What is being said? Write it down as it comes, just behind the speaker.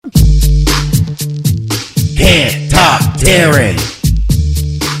Can't top Taryn.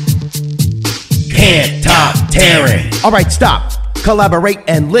 Can't top Taryn. All right, stop. Collaborate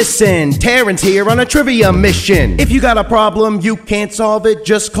and listen. Taryn's here on a trivia mission. If you got a problem you can't solve it,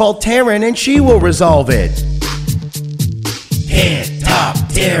 just call Taryn and she will resolve it. Can't top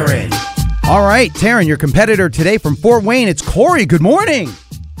Taryn. All right, Taryn, your competitor today from Fort Wayne, it's Corey. Good morning.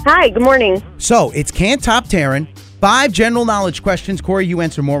 Hi, good morning. So, it's Can't Top Taryn. 5 general knowledge questions. Corey, you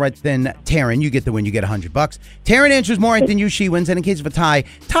answer more right than Taryn. You get the win. You get $100. Taryn answers more right than you. She wins. And in case of a tie,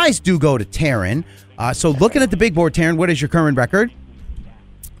 ties do go to Taryn. So, looking at the big board, Taryn, what is your current record?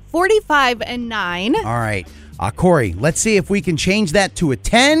 45-9. All right. Corey, let's see if we can change that to a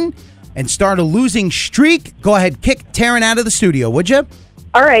 10 and start a losing streak. Go ahead, kick Taryn out of the studio, would you?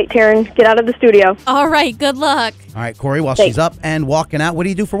 All right, Taryn, get out of the studio. All right, good luck. All right, Corey, while Thanks. she's up and walking out, what do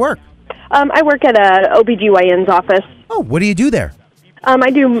you do for work? I work at a OBGYN's office. Oh, what do you do there? I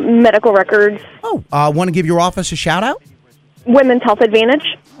do medical records, Oh, want to give your office a shout out? Women's Health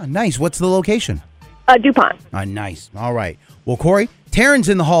Advantage, Nice. What's the location? DuPont. Nice. All right. Well, Corey, Taryn's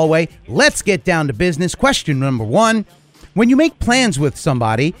in the hallway. Let's get down to business. Question number 1. When you make plans with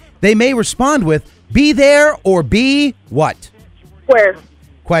somebody, they may respond with, be there or be what? Where?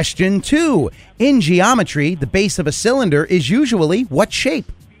 Question 2. In geometry, the base of a cylinder is usually what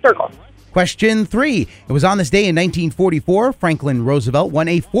shape? Circle. Question 3. It was on this day in 1944, Franklin Roosevelt won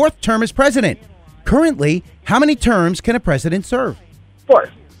a 4th term as president. Currently, how many terms can a president serve? 4.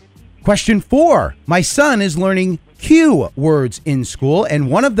 Question 4. My son is learning Q words in school,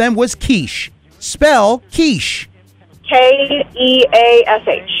 and one of them was quiche. Spell quiche. Keash.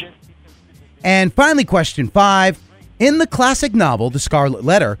 And finally, question 5. In the classic novel, The Scarlet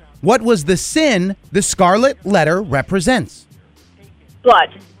Letter, what was the sin the Scarlet Letter represents? Blood.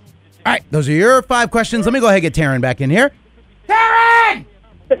 All right, those are your 5 questions. Let me go ahead and get Taryn back in here. Taryn!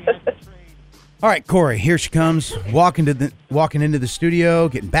 All right, Corey, here she comes, walking into the studio,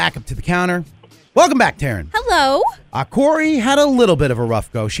 getting back up to the counter. Welcome back, Taryn. Hello. Corey had a little bit of a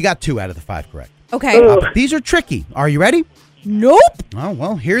rough go. She got 2 out of the 5 correct. Okay. But these are tricky. Are you ready? Nope. Oh,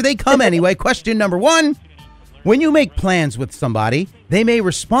 well, here they come anyway. Question number 1. When you make plans with somebody, they may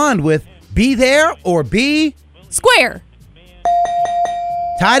respond with, be there or be... Square.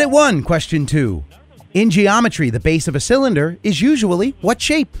 Tied at 1. Question 2. In geometry, the base of a cylinder is usually what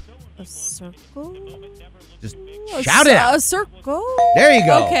shape? A circle? Just shout it out. A circle? There you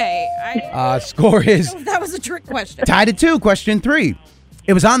go. Okay. Score is That was a trick question. tied at 2. Question 3.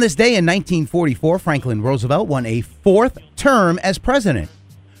 It was on this day in 1944, Franklin Roosevelt won a 4th term as president.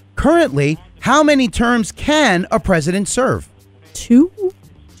 Currently, how many terms can a president serve? 2.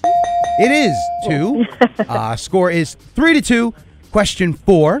 It is 2. Score is 3-2. Question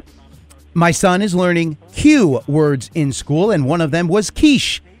 4. My son is learning Q words in school, and one of them was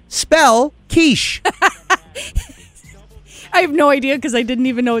quiche. Spell quiche. I have no idea because I didn't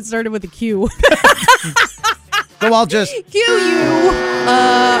even know it started with a Q. So I'll just... Q-U-I-C-H?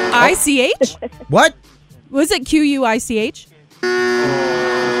 What? Was it Q-U-I-C-H?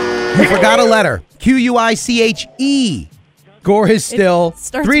 You forgot a letter. Q-U-I-C-H-E. Score is still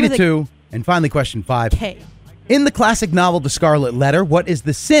starts with 3-2. And finally, question 5. K. In the classic novel, The Scarlet Letter, what is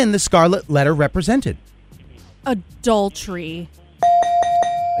the sin the Scarlet Letter represented? Adultery.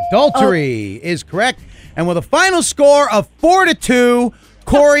 Adultery is correct. And with a final score of 4-2,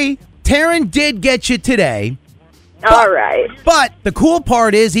 Corey, Taryn did get you today. All right. But the cool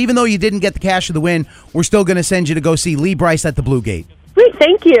part is, even though you didn't get the cash of the win, we're still going to send you to go see Lee Brice at the Blue Gate. Sweet,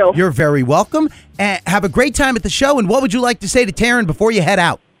 thank you. You're very welcome. And have a great time at the show. And what would you like to say to Taryn before you head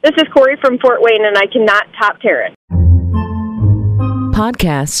out? This is Corey from Fort Wayne, and I cannot top Taryn.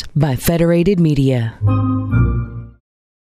 Podcasts by Federated Media.